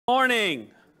Morning.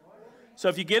 So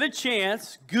if you get a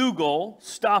chance, Google,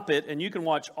 stop it, and you can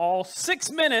watch all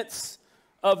 6 minutes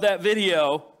of that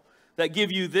video that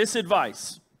give you this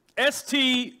advice.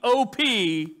 S-T-O-P-I-T.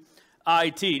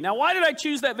 Now, why did I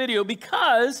choose that video?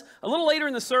 Because a little later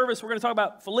in the service, we're going to talk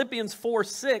about Philippians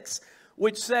 4:6,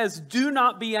 which says, do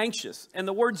not be anxious. And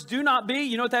the words do not be,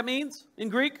 you know what that means in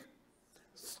Greek?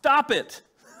 Stop it.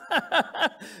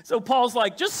 So Paul's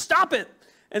like, just stop it.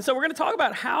 And so we're going to talk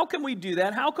about how can we do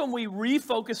that? How can we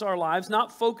refocus our lives,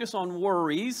 not focus on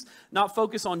worries, not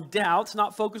focus on doubts,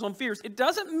 not focus on fears. It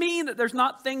doesn't mean that there's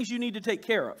not things you need to take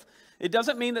care of. It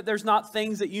doesn't mean that there's not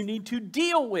things that you need to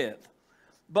deal with.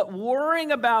 But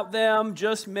worrying about them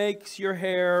just makes your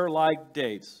hair like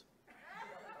Dave's.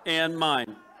 And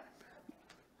mine.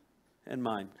 And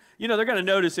mine. You know, they're going to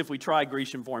notice if we try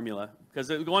Grecian formula.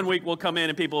 Because 1 week we'll come in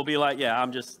and people will be like, yeah,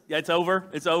 it's over.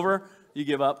 It's over. You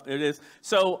give up. It is.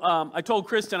 So I told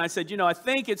Kristen, I said, I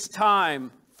think it's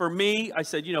time for me. I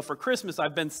said, for Christmas,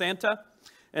 I've been Santa.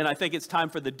 And I think it's time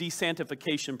for the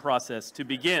desantification process to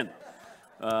begin.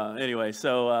 Anyway,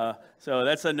 so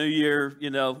that's a new year,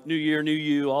 new year, new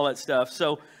you, all that stuff.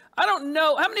 So I don't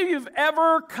know. How many of you have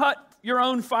ever cut your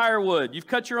own firewood? You've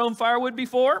cut your own firewood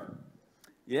before?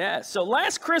 Yeah. So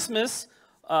last Christmas,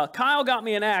 Kyle got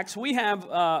me an axe. We have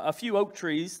a few oak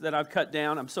trees that I've cut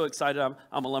down. I'm so excited.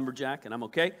 I'm a lumberjack, and I'm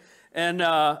okay. And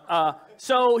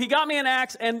so he got me an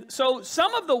axe. And so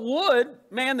some of the wood,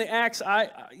 man, the axe, I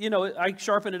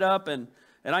sharpen it up, and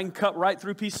I can cut right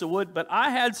through pieces of wood. But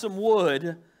I had some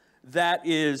wood that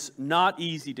is not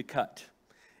easy to cut.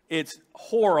 It's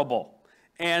horrible.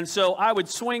 And so I would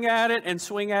swing at it and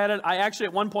swing at it. I actually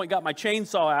at one point got my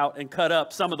chainsaw out and cut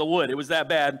up some of the wood. It was that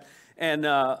bad. And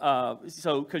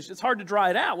so, because it's hard to dry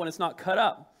it out when it's not cut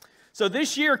up. So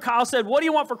this year, Kyle said, what do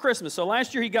you want for Christmas? So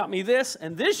last year he got me this.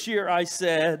 And this year I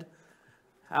said,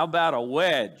 how about a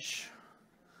wedge?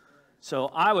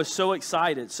 So I was so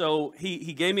excited. So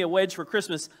he gave me a wedge for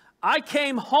Christmas. I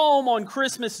came home on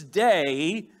Christmas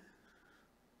Day,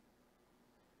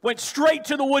 went straight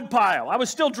to the wood pile. I was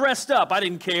still dressed up. I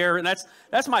didn't care. And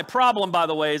that's my problem, by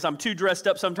the way, is I'm too dressed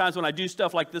up sometimes when I do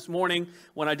stuff like this morning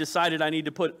when I decided I need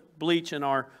to put bleach in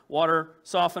our water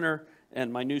softener,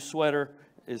 and my new sweater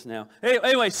is now.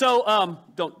 Anyway, so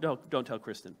don't tell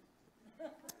Kristen.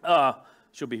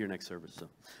 She'll be here next service. So.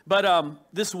 But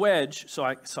this wedge, so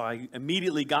I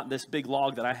immediately got this big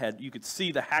log that I had. You could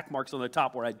see the hack marks on the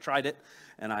top where I tried it,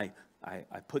 and I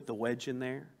put the wedge in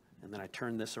there. And then I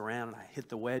turned this around and I hit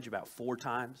the wedge about 4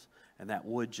 times, and that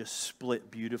wood just split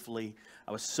beautifully.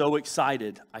 I was so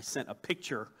excited, I sent a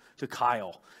picture to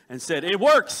Kyle and said, it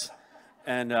works.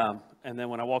 And then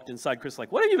when I walked inside, Chris was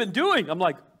like, what have you been doing? I'm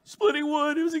like, splitting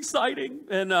wood. It was exciting.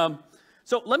 And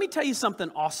so let me tell you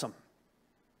something awesome.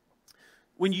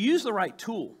 When you use the right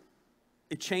tool,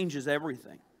 it changes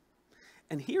everything.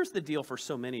 And here's the deal for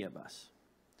so many of us.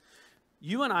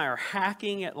 You and I are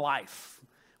hacking at life.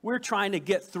 We're trying to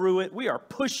get through it. We are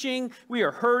pushing. We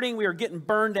are hurting. We are getting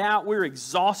burned out. We're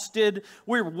exhausted.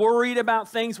 We're worried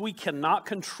about things we cannot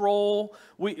control.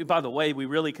 By the way, we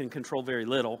really can control very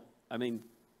little. I mean,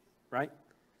 right?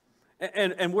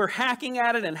 And we're hacking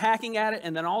at it,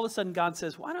 and then all of a sudden God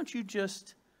says, why don't you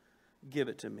just give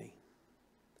it to me?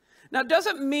 Now,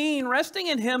 resting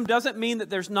in Him doesn't mean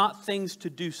that there's not things to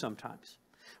do sometimes.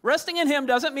 Resting in Him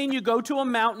doesn't mean you go to a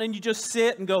mountain and you just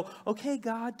sit and go, okay,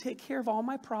 God, take care of all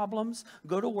my problems.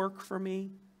 Go to work for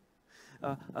me.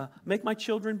 Make my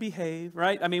children behave,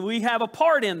 right? I mean, we have a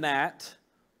part in that.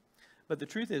 But the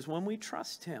truth is, when we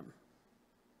trust Him,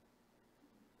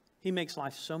 He makes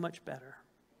life so much better.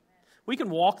 We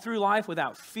can walk through life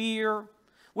without fear.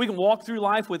 We can walk through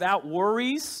life without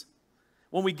worries.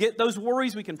 When we get those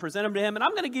worries, we can present them to Him. And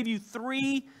I'm going to give you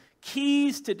 3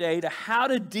 keys today to how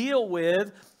to deal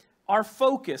with our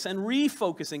focus and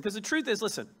refocusing. Because the truth is,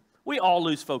 listen, we all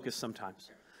lose focus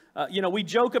sometimes. We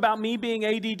joke about me being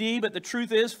ADD, but the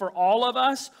truth is, for all of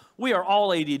us, we are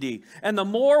all ADD. And the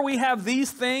more we have these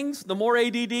things, the more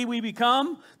ADD we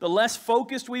become, the less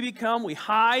focused we become. We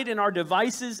hide in our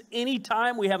devices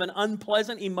anytime we have an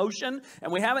unpleasant emotion,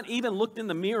 and we haven't even looked in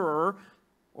the mirror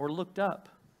or looked up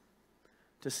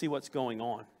to see what's going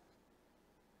on.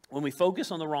 When we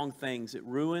focus on the wrong things, it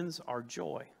ruins our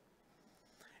joy.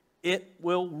 It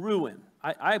will ruin.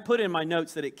 I put in my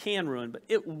notes that it can ruin, but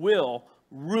it will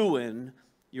ruin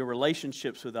your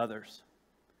relationships with others.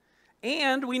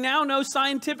 And we now know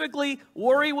scientifically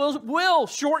worry will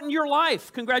shorten your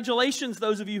life. Congratulations,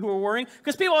 those of you who are worrying.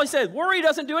 Because people always say, worry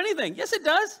doesn't do anything. Yes, it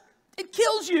does. It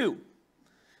kills you.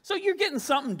 So you're getting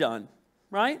something done,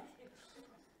 right?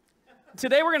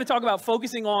 today we're going to talk about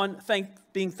focusing on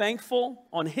being thankful,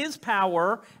 on His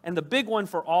power, and the big one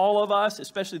for all of us,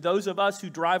 especially those of us who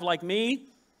drive like me,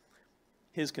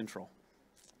 His control.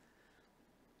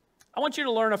 I want you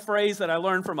to learn a phrase that I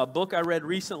learned from a book I read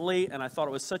recently, and I thought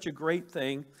it was such a great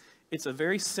thing. It's a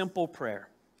very simple prayer,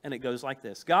 and it goes like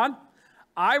this. God,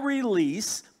 I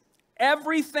release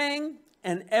everything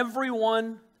and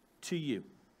everyone to you.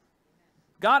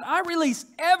 God, I release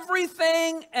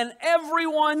everything and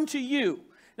everyone to you.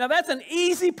 Now, that's an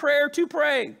easy prayer to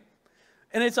pray,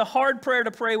 and it's a hard prayer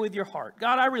to pray with your heart.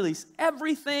 God, I release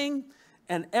everything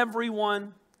and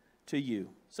everyone to you.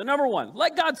 So number one,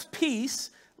 let God's peace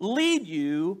lead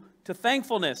you to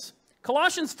thankfulness.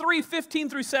 Colossians 3:15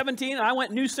 through 17, I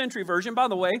went New Century Version. By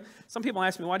the way, some people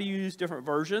ask me, why do you use different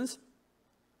versions?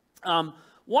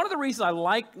 One of the reasons I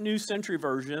like New Century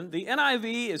Version, the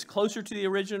NIV is closer to the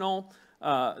original.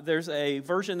 There's a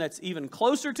version that's even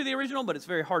closer to the original, but it's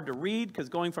very hard to read because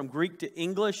going from Greek to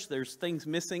English, there's things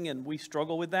missing and we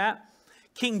struggle with that.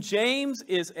 King James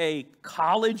is a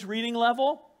college reading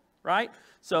level, right?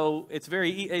 So it's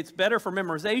better for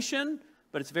memorization,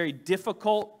 but it's very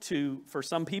difficult for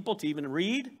some people to even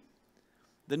read.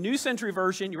 The New Century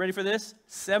Version, you ready for this?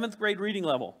 7th grade reading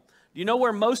level. Do you know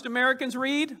where most Americans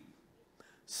read?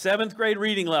 7th grade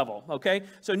reading level, okay?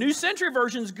 So New Century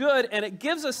Version's good, and it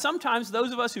gives us sometimes,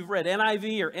 those of us who've read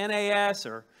NIV or NAS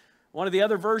or one of the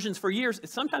other versions for years, it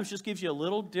sometimes just gives you a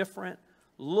little different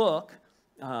look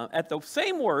at the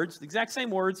same words, the exact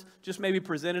same words, just maybe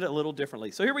presented a little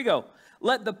differently. So here we go.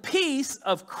 Let the peace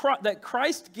that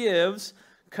Christ gives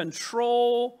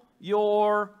control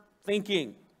your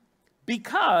thinking,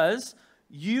 because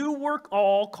you were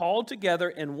all called together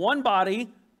in one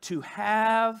body to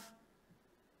have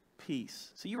peace.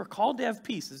 So you were called to have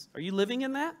peace. Are you living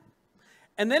in that?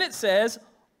 And then it says,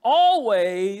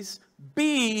 always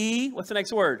be, what's the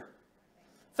next word?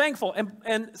 Thankful.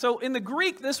 And so in the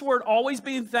Greek, this word always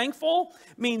being thankful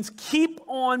means keep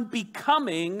on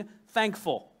becoming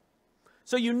thankful.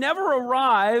 So you never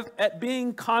arrive at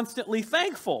being constantly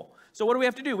thankful. So what do we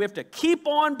have to do? We have to keep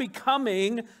on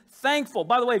becoming thankful.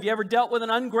 By the way, have you ever dealt with an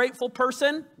ungrateful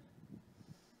person?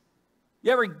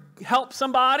 You ever helped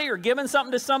somebody or given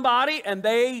something to somebody and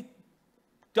they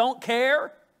don't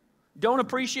care, don't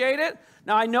appreciate it?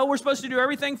 Now, I know we're supposed to do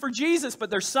everything for Jesus, but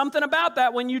there's something about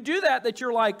that when you do that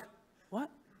you're like, what?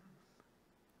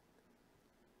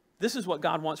 This is what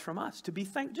God wants from us, to be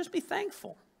just be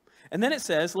thankful. And then it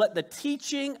says, let the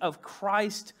teaching of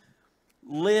Christ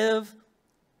live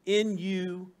in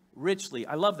you richly.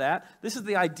 I love that. This is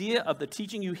the idea of the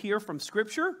teaching you hear from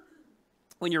Scripture.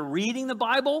 When you're reading the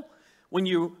Bible, when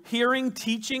you're hearing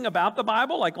teaching about the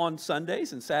Bible, like on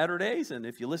Sundays and Saturdays, and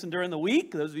if you listen during the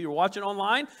week, those of you who are watching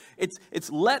online, it's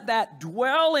let that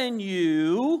dwell in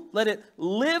you, let it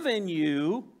live in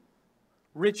you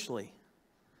richly.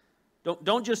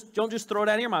 Don't just throw it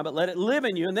out of your mind, but let it live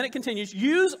in you. And then it continues,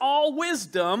 use all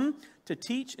wisdom to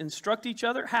teach, instruct each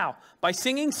other. How? By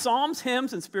singing psalms,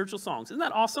 hymns, and spiritual songs. Isn't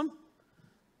that awesome?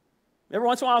 Every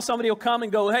once in a while, somebody will come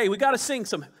and go, hey, we got to sing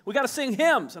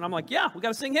hymns. And I'm like, yeah, we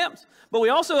got to sing hymns. But we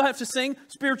also have to sing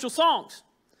spiritual songs.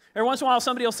 Every once in a while,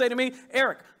 somebody will say to me,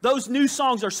 Eric, those new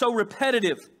songs are so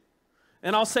repetitive.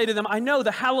 And I'll say to them, I know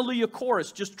the Hallelujah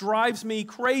chorus just drives me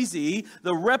crazy,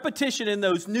 the repetition in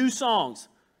those new songs.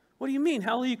 What do you mean?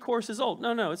 Hallelujah chorus is old.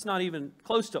 No, it's not even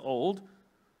close to old.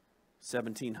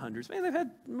 1700s. Man, they've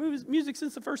had music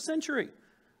since the first century.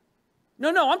 No,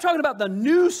 I'm talking about the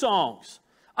new songs.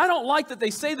 I don't like that they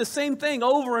say the same thing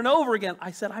over and over again.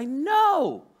 I said, I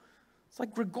know. It's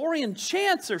like Gregorian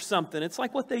chants or something. It's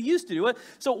like what they used to do.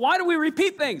 So why do we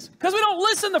repeat things? Because we don't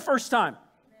listen the first time,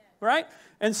 right?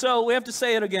 And so we have to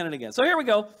say it again and again. So here we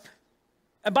go.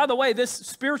 And by the way, this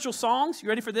spiritual songs, you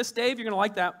ready for this, Dave? You're going to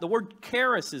like that. The word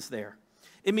charis is there.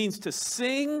 It means to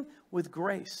sing with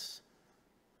grace.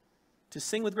 To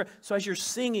sing with grace. So as you're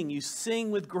singing, you sing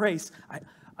with grace.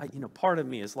 Part of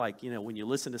me is like, when you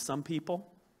listen to some people,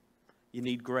 you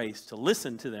need grace to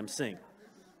listen to them sing,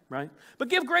 right? But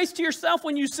give grace to yourself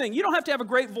when you sing. You don't have to have a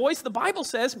great voice. The Bible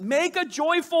says, make a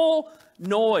joyful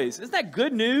noise. Isn't that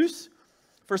good news?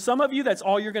 For some of you, that's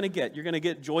all you're going to get. You're going to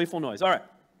get joyful noise. All right.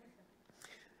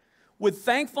 With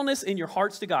thankfulness in your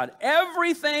hearts to God,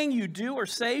 everything you do or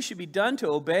say should be done to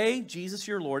obey Jesus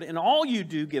your Lord. And all you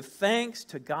do, give thanks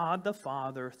to God the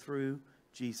Father through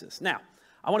Jesus. Now,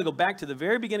 I want to go back to the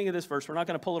very beginning of this verse. We're not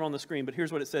going to pull it on the screen, but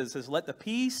here's what it says. It says, let the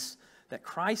peace that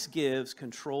Christ gives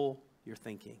control your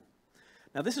thinking.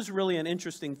 Now, this is really an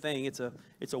interesting thing. It's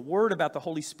a word about the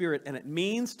Holy Spirit, and it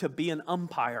means to be an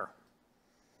umpire.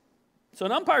 So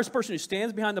an umpire is a person who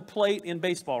stands behind the plate in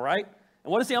baseball, right?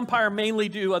 And what does the umpire mainly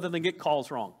do other than get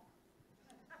calls wrong?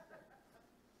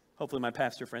 Hopefully my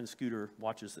pastor friend Scooter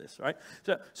watches this, right?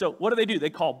 So what do?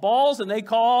 They call balls and they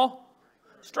call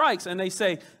strikes. And they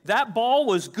say, that ball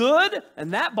was good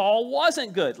and that ball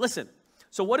wasn't good. Listen,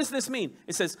 so what does this mean?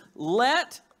 It says,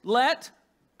 let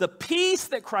the peace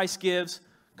that Christ gives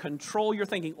control your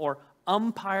thinking or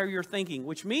umpire your thinking,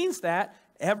 which means that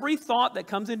every thought that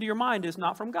comes into your mind is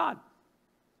not from God.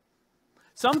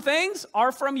 Some things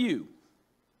are from you.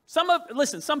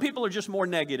 Listen, some people are just more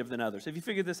negative than others. Have you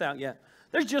figured this out yet?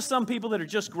 There's just some people that are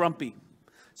just grumpy.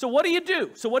 So what do you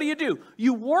do?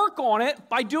 You work on it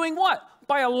by doing what?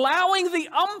 By allowing the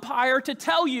umpire to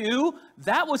tell you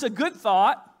that was a good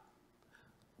thought,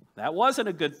 that wasn't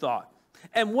a good thought.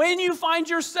 And when you find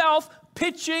yourself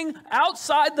pitching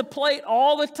outside the plate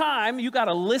all the time, you got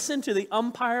to listen to the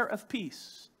umpire of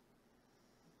peace,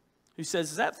 who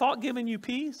says, is that thought giving you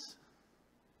peace?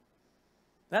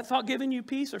 That thought giving you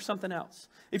peace or something else?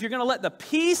 If you're going to let the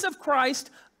peace of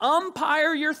Christ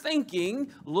umpire your thinking,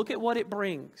 look at what it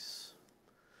brings.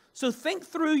 So think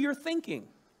through your thinking.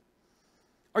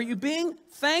 Are you being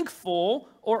thankful,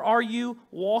 or are you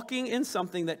walking in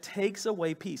something that takes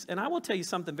away peace? And I will tell you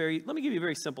something let me give you a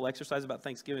very simple exercise about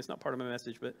Thanksgiving. It's not part of my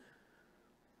message, but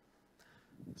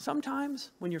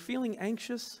sometimes when you're feeling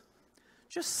anxious,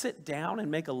 just sit down and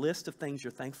make a list of things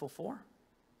you're thankful for.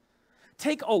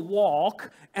 Take a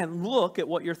walk and look at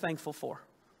what you're thankful for.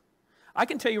 I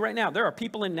can tell you right now, there are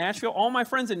people in Nashville, all my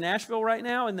friends in Nashville right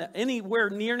now, and anywhere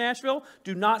near Nashville,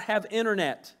 do not have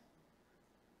internet.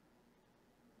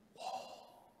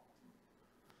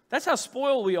 That's how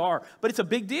spoiled we are. But it's a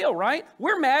big deal, right?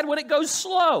 We're mad when it goes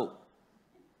slow.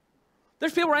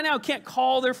 There's people right now who can't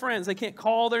call their friends. They can't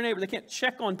call their neighbors. They can't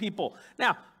check on people.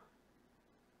 Now,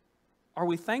 are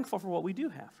we thankful for what we do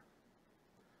have?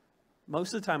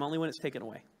 Most of the time, only when it's taken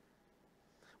away.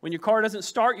 When your car doesn't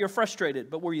start, you're frustrated.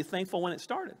 But were you thankful when it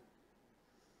started?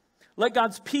 Let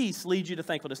God's peace lead you to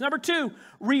thankfulness. Number 2,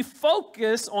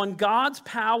 refocus on God's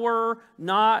power,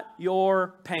 not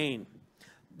your pain.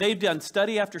 They've done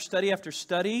study after study after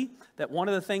study that one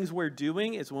of the things we're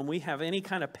doing is when we have any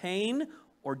kind of pain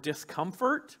or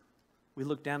discomfort, we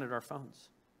look down at our phones.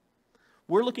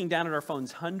 We're looking down at our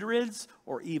phones hundreds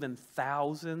or even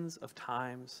thousands of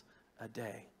times a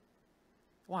day.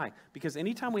 Why? Because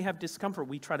anytime we have discomfort,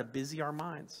 we try to busy our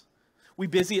minds. We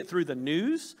busy it through the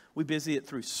news. We busy it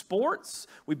through sports.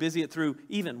 We busy it through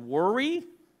even worry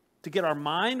to get our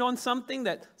mind on something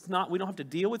that's not, we don't have to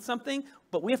deal with something,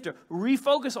 but we have to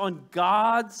refocus on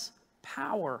God's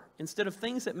power instead of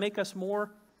things that make us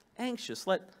more anxious.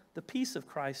 Let the peace of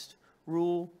Christ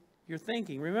rule your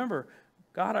thinking. Remember,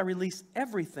 God, I release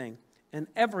everything and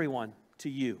everyone to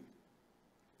you.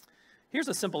 Here's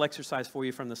a simple exercise for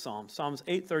you from the Psalms. Psalms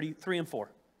 8:33 and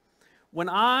 4. When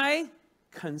I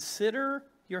consider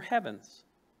your heavens,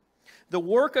 the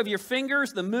work of your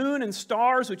fingers, the moon and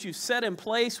stars which you set in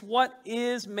place, what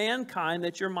is mankind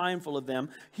that you're mindful of them?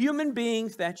 Human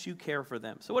beings that you care for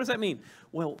them. So what does that mean?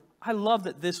 Well, I love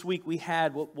that this week we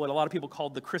had what a lot of people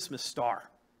called the Christmas star,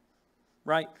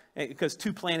 right? Because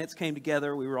 2 planets came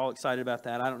together. We were all excited about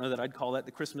that. I don't know that I'd call that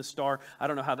the Christmas star. I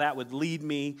don't know how that would lead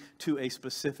me to a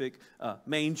specific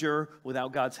manger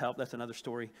without God's help. That's another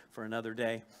story for another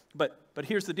day. But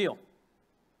here's the deal.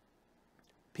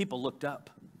 People looked up.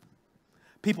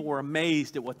 People were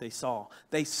amazed at what they saw.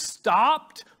 They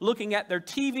stopped looking at their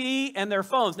TV and their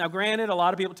phones. Now, granted, a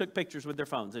lot of people took pictures with their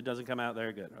phones. It doesn't come out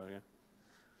very good. Okay?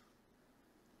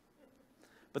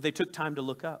 But they took time to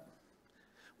look up.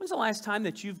 When's the last time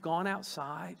that you've gone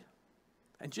outside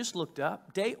and just looked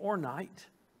up, day or night,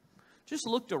 just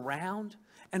looked around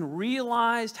and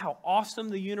realized how awesome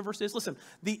the universe is? Listen,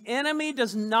 the enemy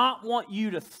does not want you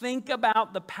to think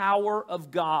about the power of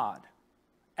God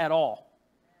at all.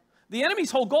 The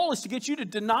enemy's whole goal is to get you to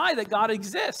deny that God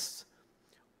exists.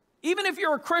 Even if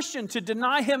you're a Christian, to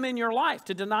deny him in your life,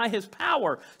 to deny his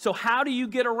power. So how do you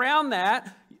get around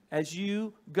that? As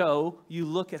you go, you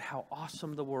look at how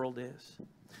awesome the world is.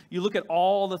 You look at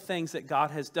all the things that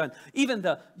God has done. Even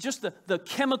the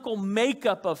chemical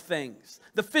makeup of things,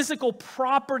 the physical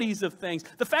properties of things,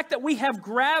 the fact that we have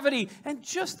gravity and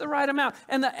just the right amount,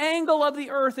 and the angle of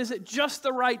the earth is at just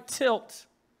the right tilt.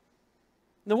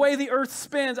 The way the earth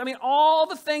spins. I mean, all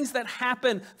the things that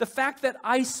happen. The fact that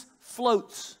ice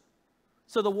floats.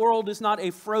 So the world is not a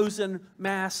frozen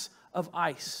mass of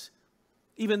ice.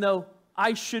 Even though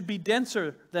ice should be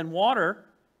denser than water,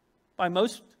 by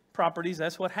most properties,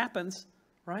 that's what happens,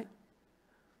 right?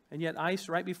 And yet ice,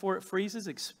 right before it freezes,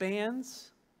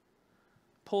 expands,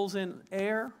 pulls in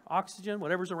air, oxygen,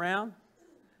 whatever's around,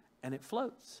 and it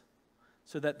floats.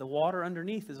 So that the water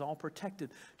underneath is all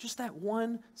protected. Just that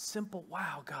one simple,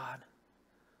 wow, God,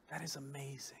 that is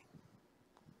amazing.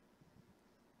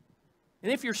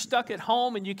 And if you're stuck at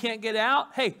home and you can't get out,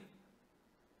 hey,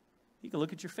 you can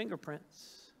look at your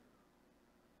fingerprints.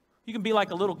 You can be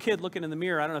like a little kid looking in the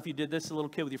mirror. I don't know if you did this, a little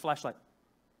kid with your flashlight.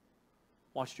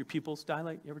 Watched your pupils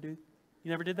dilate. You ever do?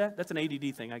 You never did that? That's an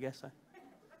ADD thing, I guess.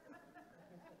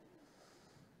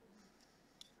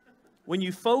 When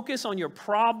you focus on your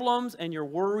problems and your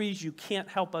worries, you can't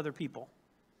help other people.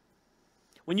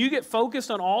 When you get focused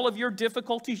on all of your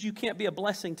difficulties, you can't be a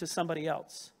blessing to somebody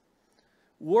else.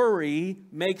 Worry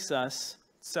makes us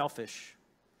selfish.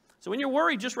 So when you're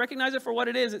worried, just recognize it for what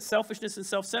it is. It's selfishness and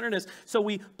self-centeredness. So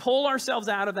we pull ourselves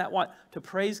out of that what? To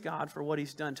praise God for what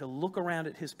he's done, to look around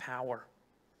at his power.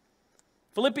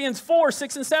 Philippians 4,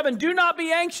 6, and 7, do not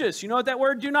be anxious. You know what that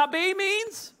word do not be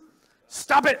means?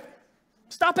 Stop it.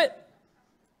 Stop it.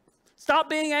 Stop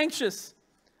being anxious.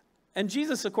 And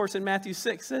Jesus, of course, in Matthew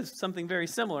 6 says something very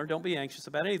similar. Don't be anxious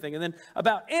about anything. And then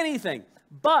about anything.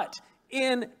 But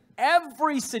in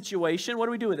every situation, what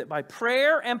do we do with it? By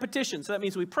prayer and petition. So that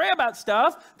means we pray about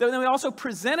stuff, then we also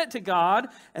present it to God,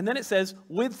 and then it says,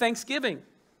 with thanksgiving.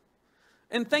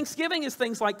 And thanksgiving is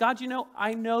things like, God, you know,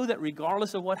 I know that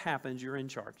regardless of what happens, you're in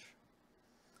charge.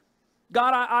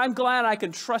 God, I'm glad I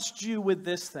can trust you with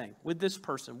this thing, with this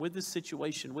person, with this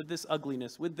situation, with this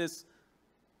ugliness, with this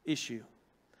issue.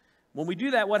 When we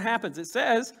do that, what happens? It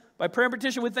says, by prayer and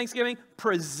petition with thanksgiving,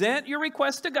 present your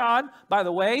request to God. By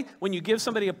the way, when you give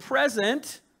somebody a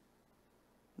present,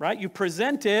 right, you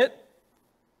present it.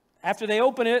 After they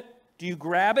open it, do you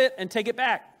grab it and take it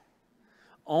back?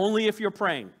 Only if you're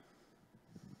praying,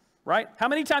 right? How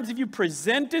many times have you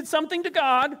presented something to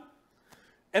God,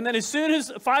 and then as soon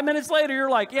as 5 minutes later, you're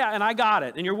like, yeah, and I got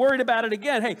it, and you're worried about it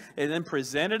again. Hey, and then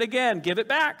present it again. Give it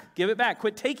back. Give it back.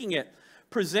 Quit taking it.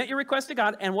 Present your request to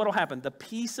God, and what will happen? The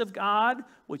peace of God,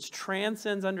 which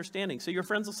transcends understanding. So your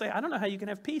friends will say, I don't know how you can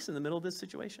have peace in the middle of this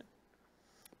situation.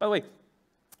 By the way,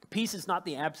 peace is not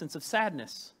the absence of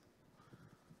sadness.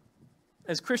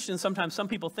 As Christians, sometimes some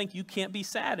people think you can't be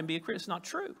sad and be a Christian. It's not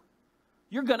true.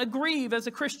 You're going to grieve as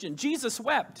a Christian. Jesus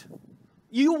wept.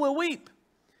 You will weep.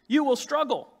 You will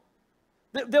struggle.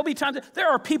 There'll be times, there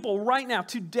are people right now,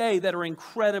 today, that are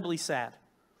incredibly sad.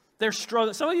 They're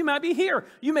struggling. Some of you might be here.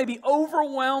 You may be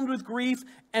overwhelmed with grief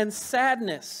and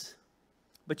sadness.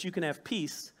 But you can have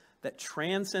peace that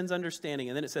transcends understanding.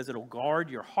 And then it says it'll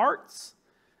guard your hearts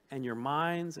and your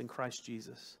minds in Christ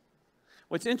Jesus.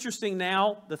 What's interesting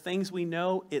now, the things we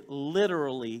know, it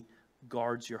literally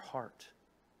guards your heart.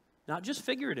 Not just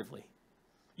figuratively.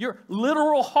 Your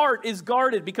literal heart is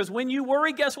guarded, because when you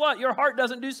worry, guess what? Your heart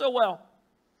doesn't do so well.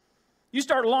 You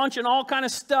start launching all kind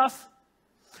of stuff.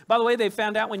 By the way, they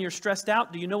found out when you're stressed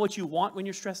out. Do you know what you want when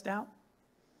you're stressed out?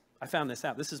 I found this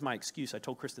out. This is my excuse. I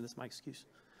told Kristen this is my excuse.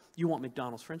 You want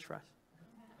McDonald's French fries.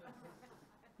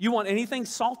 You want anything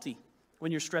salty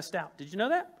when you're stressed out. Did you know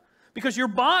that? Because your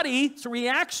body's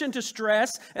reaction to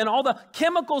stress and all the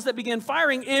chemicals that begin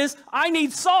firing is, I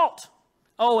need salt.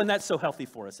 Oh, and that's so healthy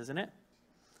for us, isn't it?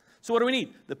 So what do we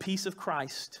need? The peace of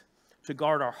Christ to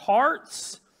guard our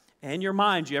hearts and your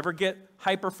mind. You ever get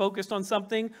hyper-focused on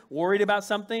something, worried about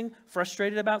something,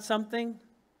 frustrated about something?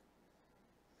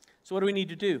 So what do we need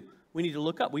to do? We need to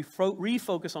look up. We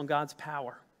refocus on God's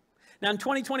power. Now, in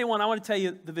 2021, I want to tell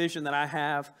you the vision that I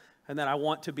have and that I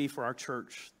want to be for our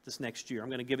church this next year. I'm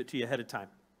going to give it to you ahead of time.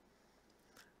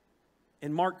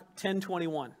 In Mark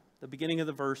 10:21, the beginning of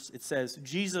the verse, it says,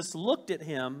 Jesus looked at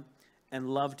him and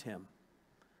loved him.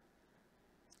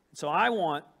 So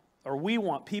we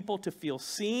want people to feel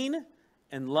seen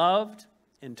and loved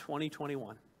in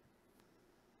 2021.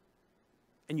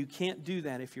 And you can't do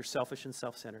that if you're selfish and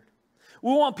self-centered.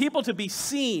 We want people to be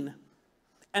seen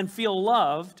and feel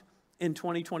loved in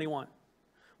 2021.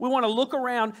 We want to look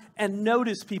around and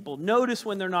notice people. Notice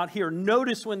when they're not here.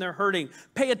 Notice when they're hurting.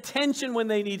 Pay attention when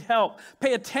they need help.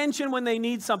 Pay attention when they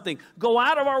need something. Go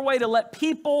out of our way to let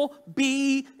people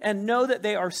be and know that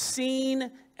they are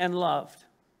seen and loved.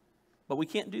 But we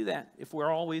can't do that if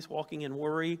we're always walking in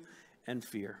worry and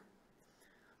fear.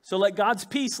 So let God's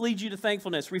peace lead you to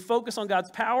thankfulness. Refocus on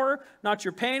God's power, not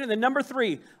your pain. And then number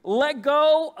 3, let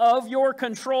go of your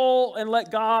control and let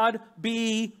God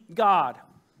be God.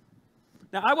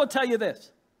 Now, I will tell you this.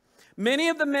 Many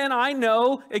of the men I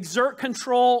know exert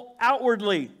control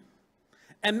outwardly.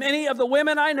 And many of the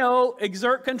women I know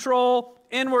exert control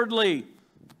inwardly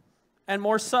and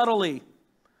more subtly.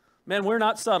 Men, we're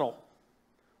not subtle.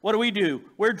 What do?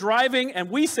 We're driving and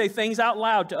we say things out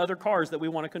loud to other cars that we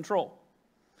want to control.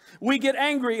 We get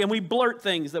angry and we blurt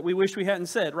things that we wish we hadn't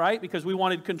said, right? Because we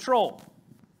wanted control.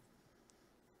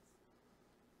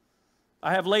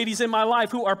 I have ladies in my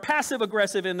life who are passive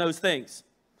aggressive in those things.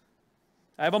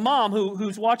 I have a mom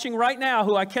who's watching right now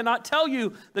who I cannot tell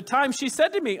you the time she said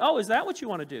to me, "Oh, is that what you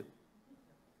want to do?"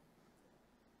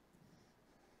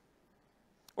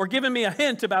 Or giving me a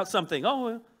hint about something.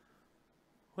 "Oh,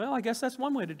 well, I guess that's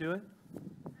one way to do it."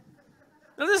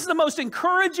 Now, this is the most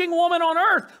encouraging woman on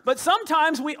earth, but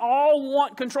sometimes we all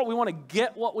want control. We want to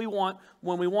get what we want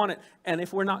when we want it. And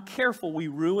if we're not careful, we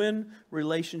ruin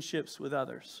relationships with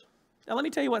others. Now, let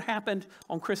me tell you what happened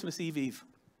on Christmas Eve.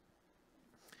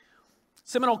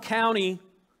 Seminole County,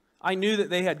 I knew that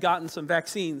they had gotten some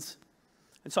vaccines,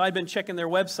 and so I'd been checking their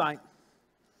website.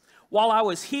 While I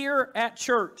was here at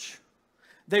church,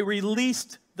 they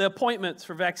released the appointments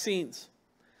for vaccines.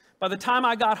 By the time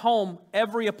I got home,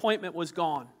 every appointment was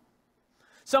gone.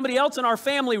 Somebody else in our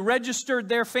family registered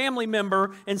their family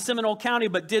member in Seminole County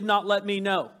but did not let me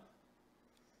know.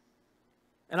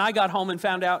 And I got home and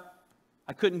found out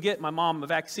I couldn't get my mom a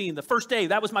vaccine. The first day,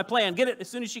 that was my plan. Get it as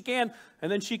soon as she can,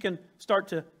 and then she can start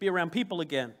to be around people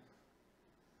again.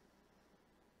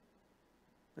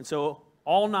 And so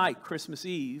all night, Christmas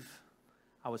Eve,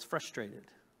 I was frustrated.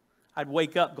 I'd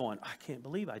wake up going, I can't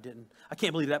believe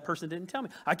that person didn't tell me.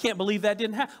 I can't believe that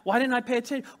didn't happen. Why didn't I pay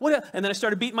attention? And then I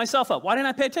started beating myself up. Why didn't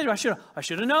I pay attention? I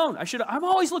should have known. I've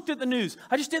always looked at the news.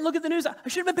 I just didn't look at the news. I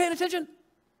should have been paying attention.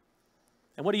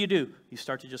 And what do? You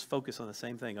start to just focus on the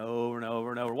same thing over and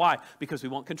over and over. Why? Because we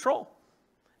want control.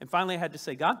 And finally I had to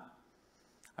say, God,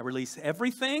 I release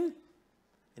everything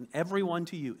and everyone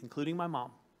to you, including my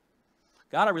mom.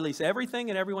 God, I release everything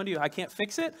and everyone to you. I can't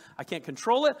fix it. I can't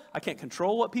control it. I can't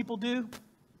control what people do.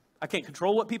 I can't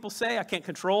control what people say. I can't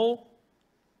control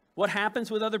what happens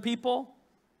with other people.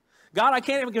 God, I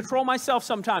can't even control myself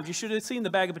sometimes. You should have seen the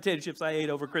bag of potato chips I ate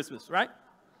over Christmas, right?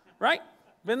 Right?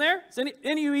 Been there? Does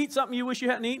any of you eat something you wish you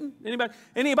hadn't eaten?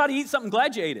 Anybody eat something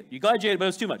glad you ate it? You're glad you ate it, but it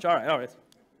was too much. All right.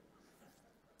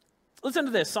 Listen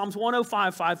to this, Psalms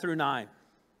 105, 5 through 9.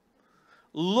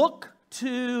 Look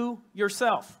to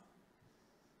yourself.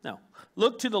 No,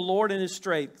 look to the Lord in his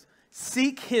strength.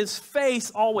 Seek his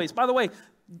face always. By the way,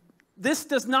 this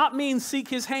does not mean seek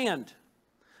his hand.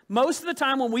 Most of the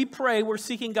time when we pray, we're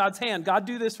seeking God's hand. God,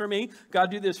 do this for me.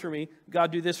 God, do this for me.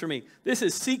 God, do this for me. This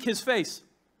is seek his face.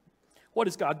 What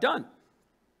has God done?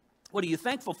 What are you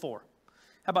thankful for?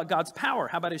 How about God's power?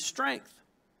 How about his strength?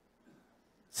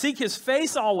 Seek his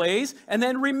face always, and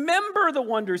then remember the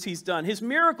wonders he's done, his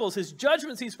miracles, his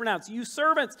judgments he's pronounced. You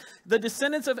servants, the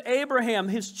descendants of Abraham,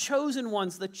 his chosen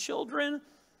ones, the children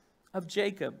of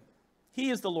Jacob.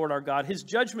 He is the Lord our God. His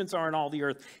judgments are in all the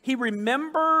earth. He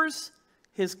remembers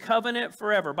his covenant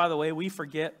forever. By the way, we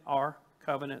forget our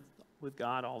covenant with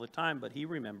God all the time, but he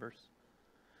remembers.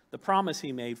 The promise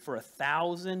he made for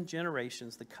 1,000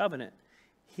 generations, the covenant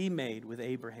he made with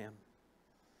Abraham.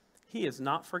 He is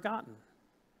not forgotten.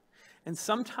 And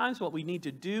sometimes what we need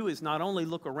to do is not only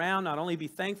look around, not only be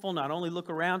thankful, not only look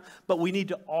around, but we need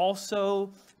to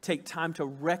also take time to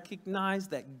recognize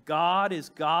that God is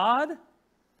God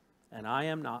and I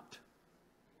am not.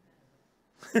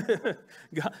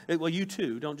 God, well, you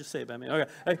too. Don't just say it about me.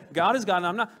 Okay. Hey, God is God and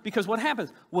I'm not. Because what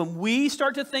happens? When we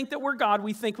start to think that we're God,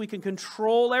 we think we can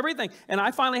control everything. And I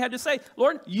finally had to say,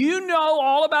 Lord, you know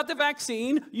all about the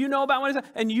vaccine. You know about what it's,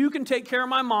 and you can take care of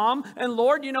my mom. And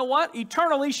Lord, you know what?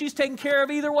 Eternally, she's taken care of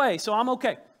either way. So I'm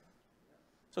okay.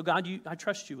 So God, I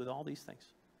trust you with all these things.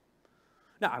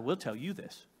 Now, I will tell you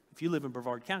this. If you live in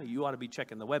Brevard County, you ought to be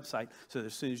checking the website so that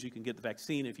as soon as you can get the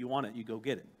vaccine, if you want it, you go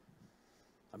get it.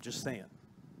 I'm just saying.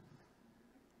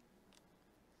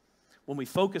 When we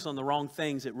focus on the wrong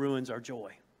things, it ruins our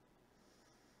joy.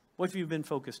 What have you been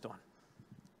focused on?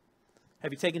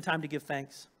 Have you taken time to give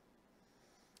thanks?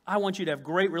 I want you to have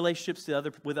great relationships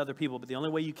with other people, but the only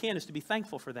way you can is to be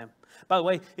thankful for them. By the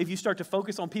way, if you start to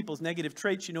focus on people's negative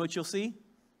traits, you know what you'll see?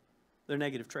 They're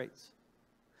negative traits.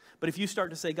 But if you start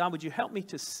to say, God, would you help me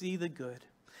to see the good?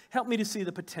 Help me to see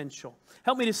the potential.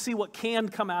 Help me to see what can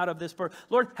come out of this person.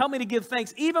 Lord, help me to give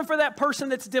thanks, even for that person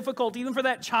that's difficult, even for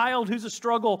that child who's a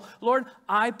struggle. Lord,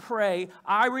 I pray,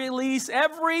 I release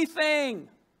everything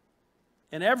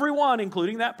and everyone,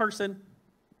 including that person,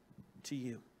 to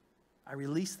you. I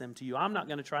release them to you. I'm not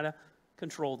going to try to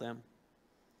control them.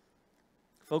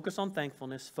 Focus on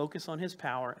thankfulness, focus on his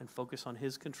power, and focus on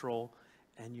his control,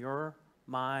 and your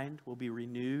mind will be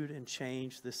renewed and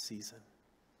changed this season.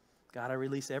 God, I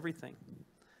release everything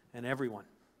and everyone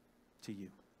to you.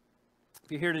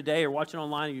 If you're here today or watching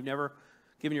online and you've never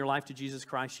given your life to Jesus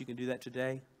Christ, you can do that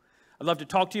today. I'd love to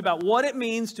talk to you about what it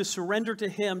means to surrender to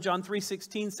him. John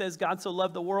 3:16 says, God so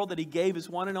loved the world that he gave his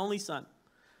one and only son,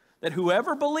 that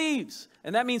whoever believes,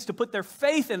 and that means to put their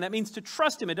faith in, that means to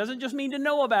trust him. It doesn't just mean to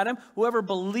know about him. Whoever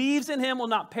believes in him will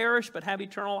not perish but have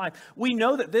eternal life. We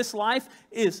know that this life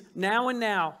is now and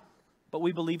now, but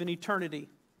we believe in eternity.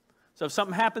 So if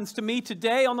something happens to me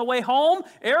today on the way home,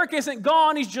 Eric isn't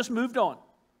gone, he's just moved on.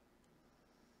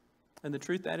 And the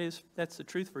truth that's the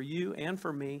truth for you and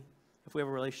for me if we have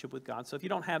a relationship with God. So if you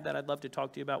don't have that, I'd love to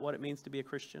talk to you about what it means to be a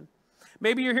Christian.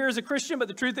 Maybe you're here as a Christian, but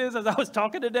the truth is, as I was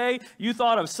talking today, you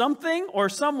thought of something or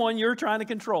someone you're trying to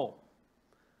control.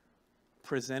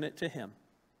 Present it to him.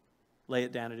 Lay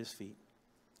it down at his feet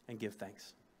and give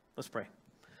thanks. Let's pray.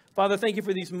 Father, thank you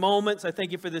for these moments. I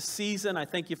thank you for this season. I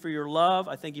thank you for your love.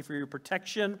 I thank you for your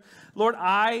protection. Lord,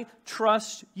 I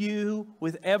trust you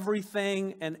with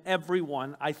everything and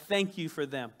everyone. I thank you for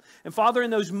them. And Father,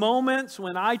 in those moments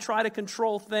when I try to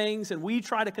control things and we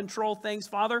try to control things,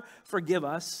 Father, forgive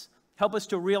us. Help us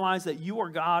to realize that you are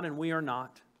God and we are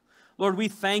not. Lord, we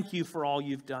thank you for all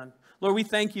you've done. Lord, we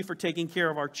thank you for taking care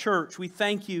of our church. We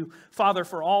thank you, Father,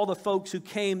 for all the folks who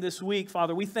came this week.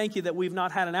 Father, we thank you that we've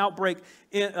not had an outbreak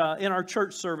in our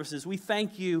church services. We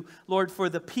thank you, Lord, for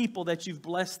the people that you've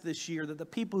blessed this year, that the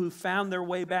people who found their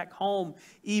way back home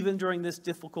even during this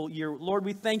difficult year. Lord,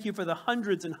 we thank you for the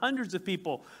hundreds and hundreds of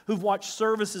people who've watched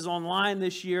services online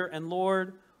this year. And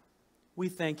Lord, we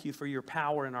thank you for your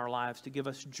power in our lives to give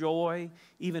us joy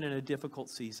even in a difficult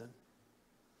season.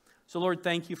 So, Lord,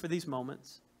 thank you for these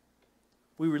moments.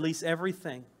 We release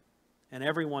everything and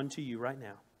everyone to you right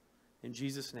now. In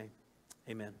Jesus' name,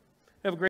 amen. Have a great